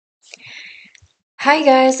Hi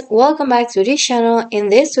guys, welcome back to this channel. In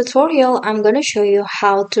this tutorial, I'm going to show you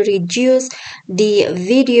how to reduce the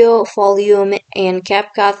video volume in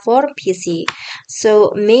CapCut for PC.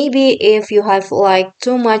 So maybe if you have like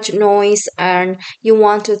too much noise and you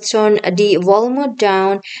want to turn the volume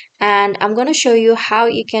down, and I'm going to show you how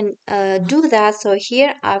you can do that. So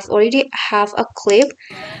here I've already have a clip.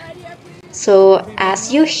 So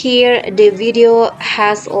as you hear, the video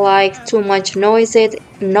has like too much noise in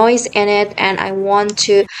it, and I want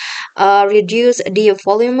to reduce the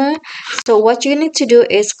volume. So what you need to do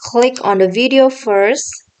is click on the video first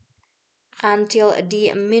until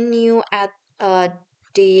the menu at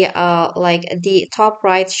the like the top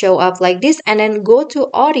right show up like this, and then go to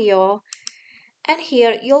audio, and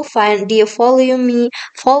here you'll find the volume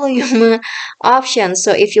option.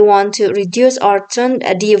 So if you want to reduce or turn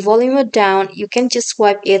the volume down, you can just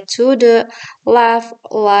swipe it to the left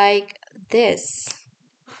like this.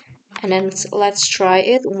 And then let's try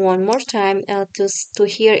it one more time to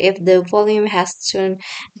hear if the volume has turned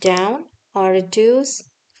down or reduced.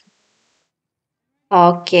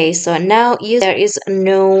 Okay, so now there is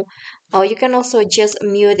no, you can also just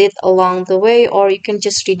mute it along the way, or you can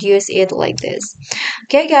just reduce it like this.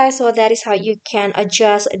 Okay guys, so that is how you can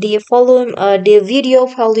adjust the volume, the video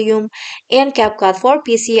volume in CapCut for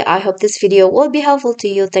PC. I hope this video will be helpful to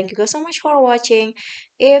you. Thank you guys so much for watching.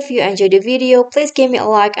 If you enjoyed the video, please give me a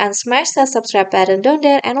like and smash that subscribe button down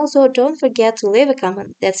there, and also don't forget to leave a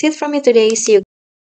comment. That's it from me today. See you